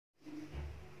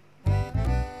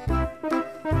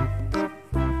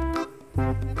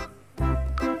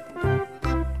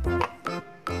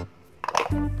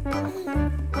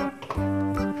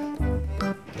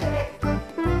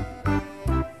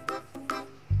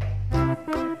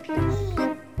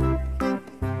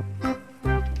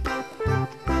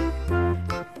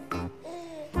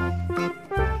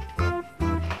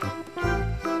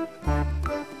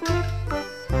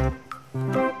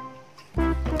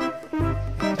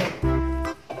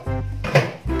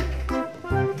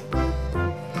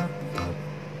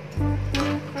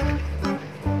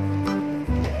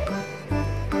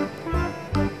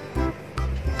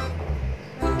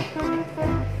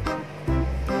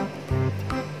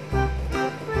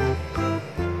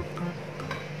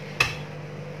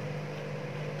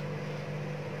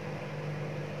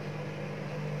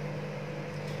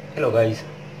Hello guys,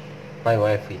 my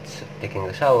wife is taking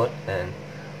a shower and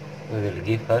we will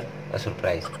give her a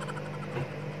surprise.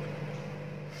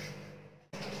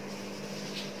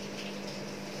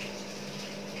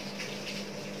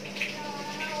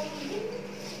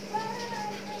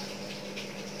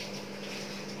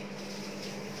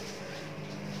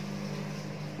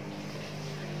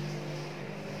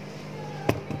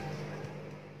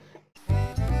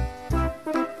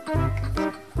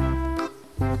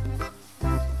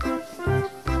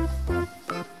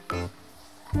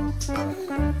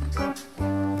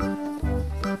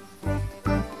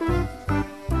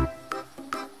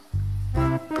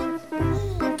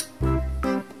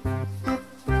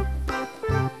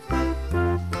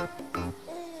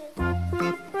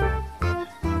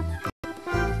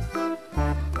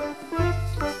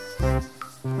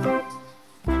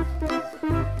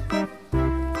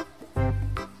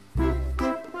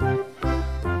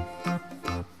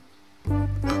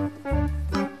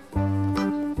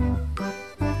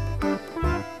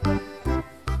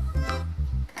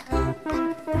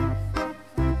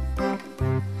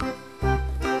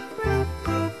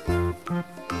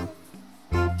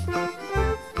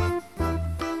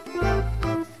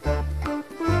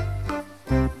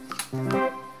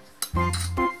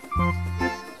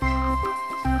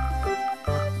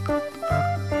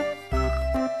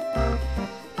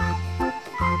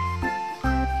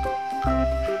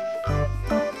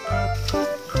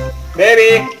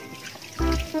 Baby,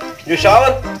 you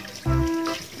shower?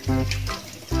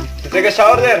 You take a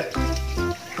shower there?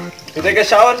 You take a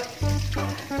shower?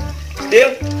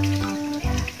 Still?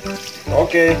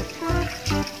 Okay.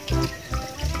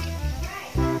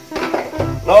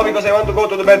 No, because I want to go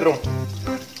to the bedroom.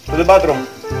 To the bathroom.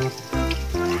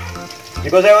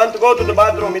 Because I want to go to the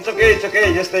bathroom. It's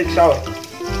okay, just take a shower.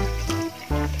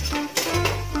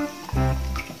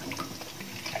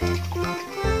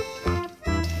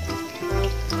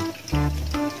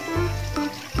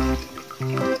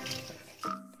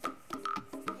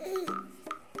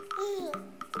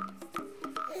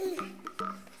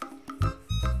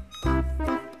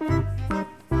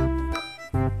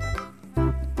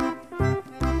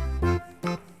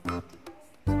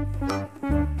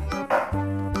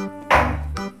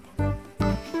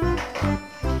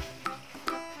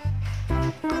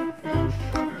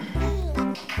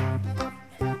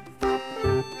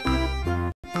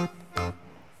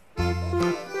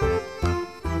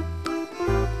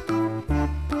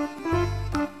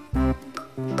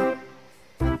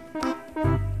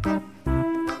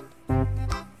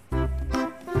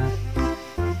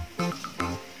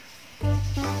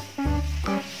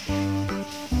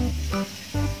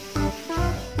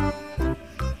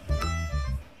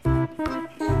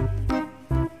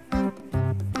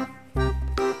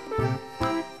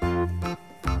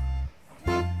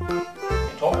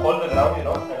 So cold the ground, you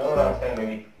know. I don't understand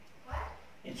maybe.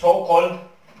 It's so cold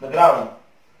the ground.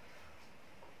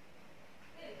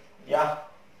 Yeah.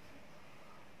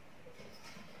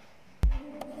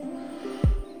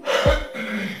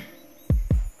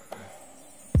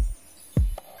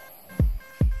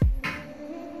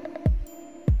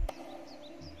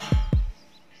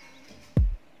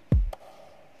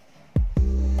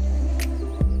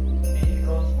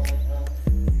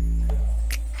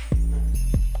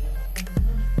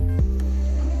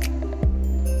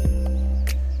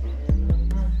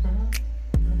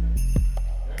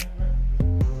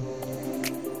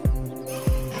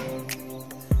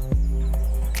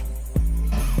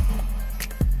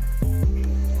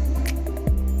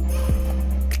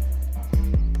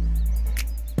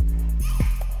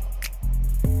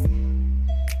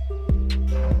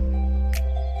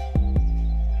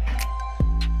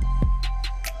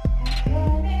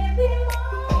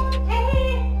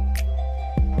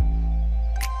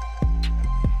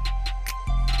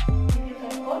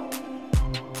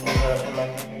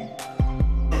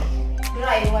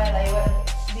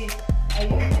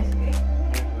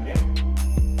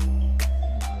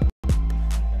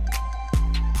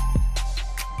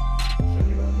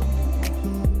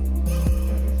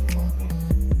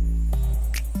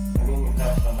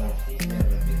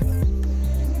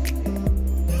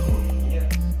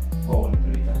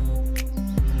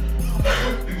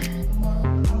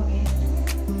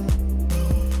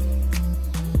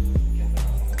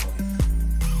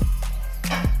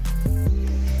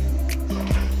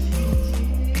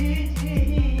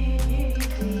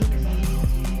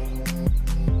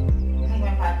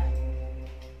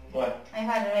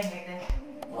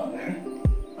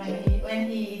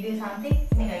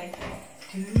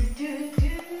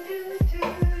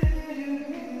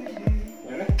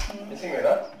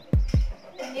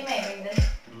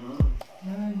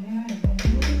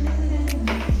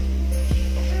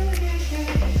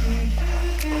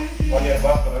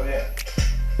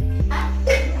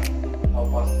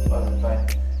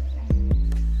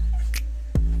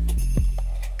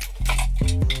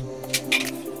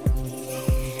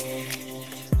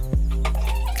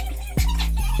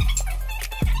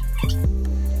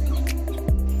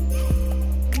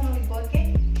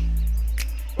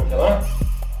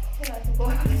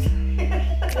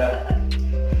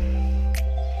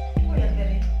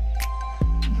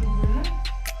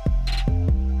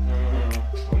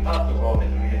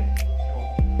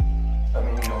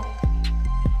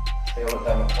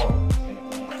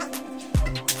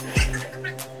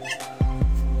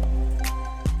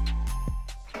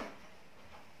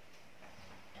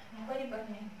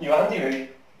 You want tea, baby?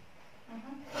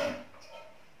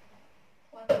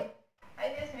 What?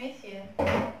 I just miss you.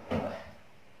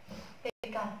 Baby,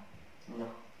 come. No.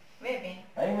 Baby.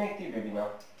 I make tea, baby, now.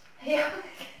 Yeah.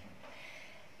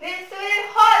 This is very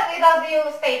hot without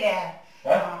you stay there.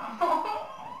 Huh?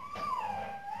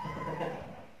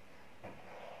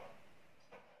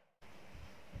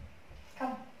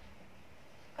 Come.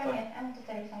 Come here. I want to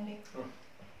tell you something.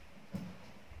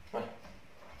 Vai.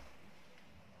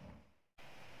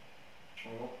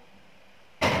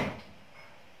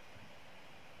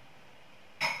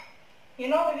 You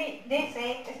know, they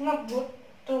say it's not good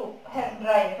to have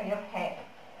dry for your hair.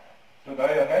 To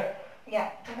dry your hair? Yeah,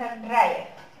 to have dry.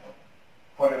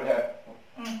 For your hair?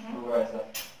 Mm-hmm.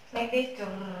 Like this too.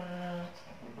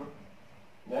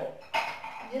 Yeah?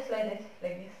 Just like this,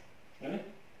 like this. Really?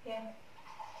 Yeah.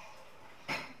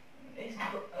 It's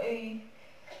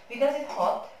because it's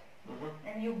hot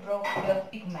and you broke your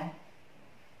pigment.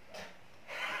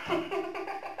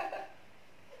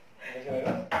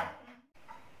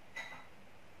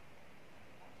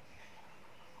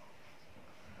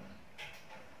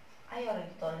 I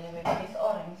already told you, baby, this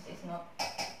orange is not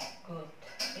good.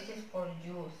 This is for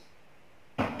juice.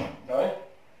 Sorry?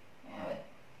 Yeah, but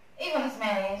even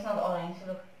smelling, it's not orange.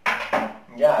 Look.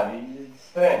 Yeah, it's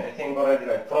strange. I think already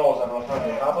like frozen or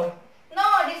something happened. No,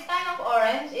 this kind of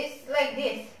orange is like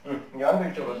this. You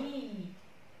hungry, Chocolate?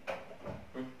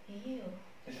 Ew.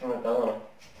 It's from Mentah.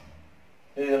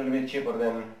 It's a little bit cheaper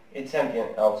than it's empty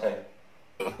outside.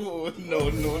 Oh, no.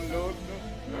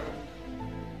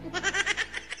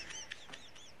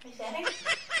 You sharing?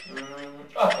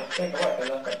 Take a white and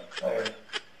that's it.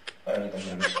 I will take a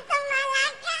little bit.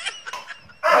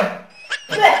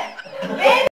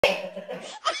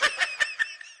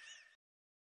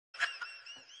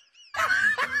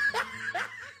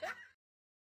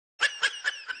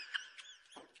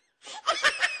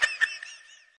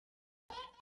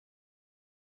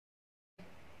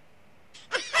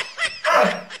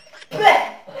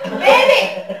 Baby!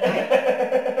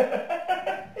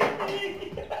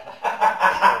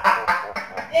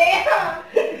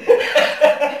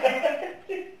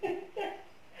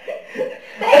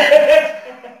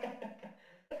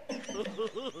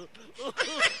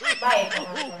 Bye.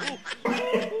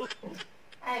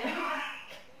 I know.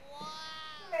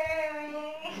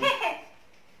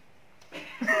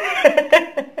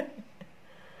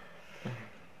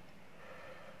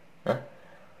 Huh?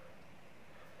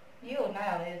 You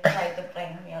now you try to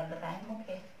prank me all the time,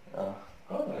 okay?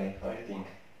 Probably. What do you think?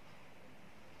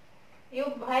 You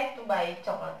have to buy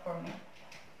chocolate for me.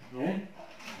 Really?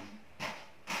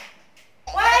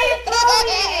 Why are you throwing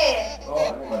it? Oh, I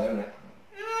think my little.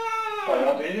 Oh, you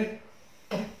want to eat it?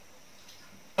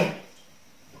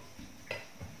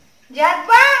 Jahat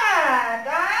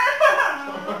banget.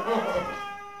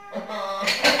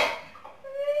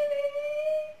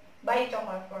 Buy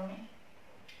chocolate for me.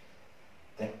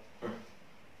 Take.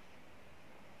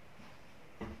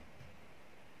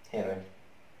 Here, baby.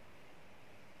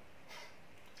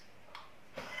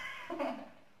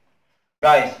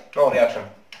 Guys, no reaction.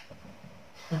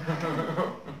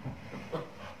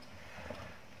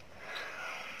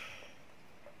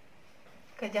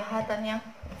 Kejahatan yang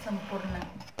sempurna.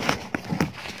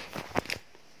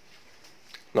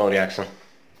 No reaction.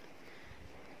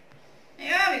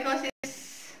 Yeah, because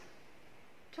it's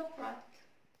chocolate.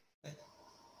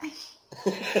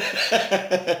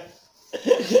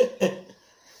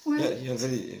 Io non so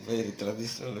di fai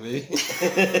ritratissimo, lo vedi?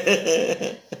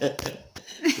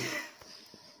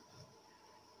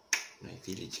 My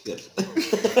village girl.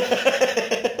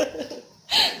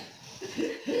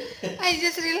 I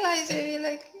just realized maybe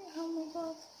like, oh my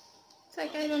god, it's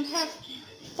like I don't have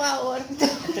power.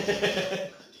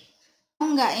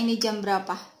 Enggak, ini jam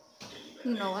berapa?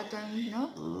 You know what time, you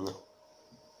know? No.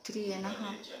 3:30.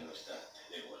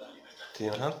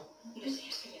 3:30?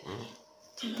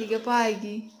 Jam 3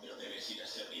 pagi.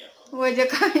 Wajah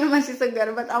kami masih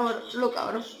segar, but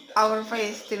our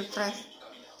face still fresh.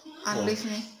 Unleash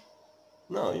me.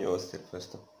 No, io still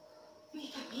questo.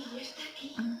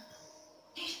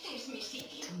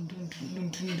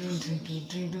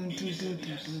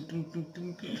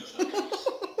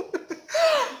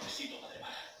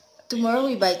 Tomorrow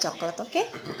we buy chocolate,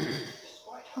 okay?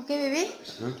 Okay, baby?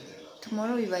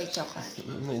 Tomorrow we buy chocolate.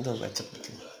 No, you don't buy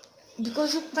chocolate.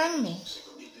 Because you prank me.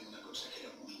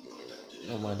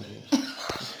 No money.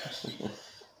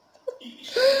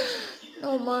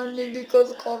 No money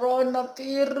because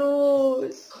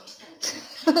coronavirus.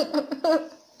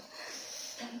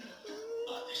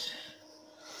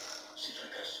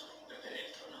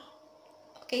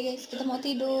 Oke guys, kita mau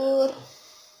tidur.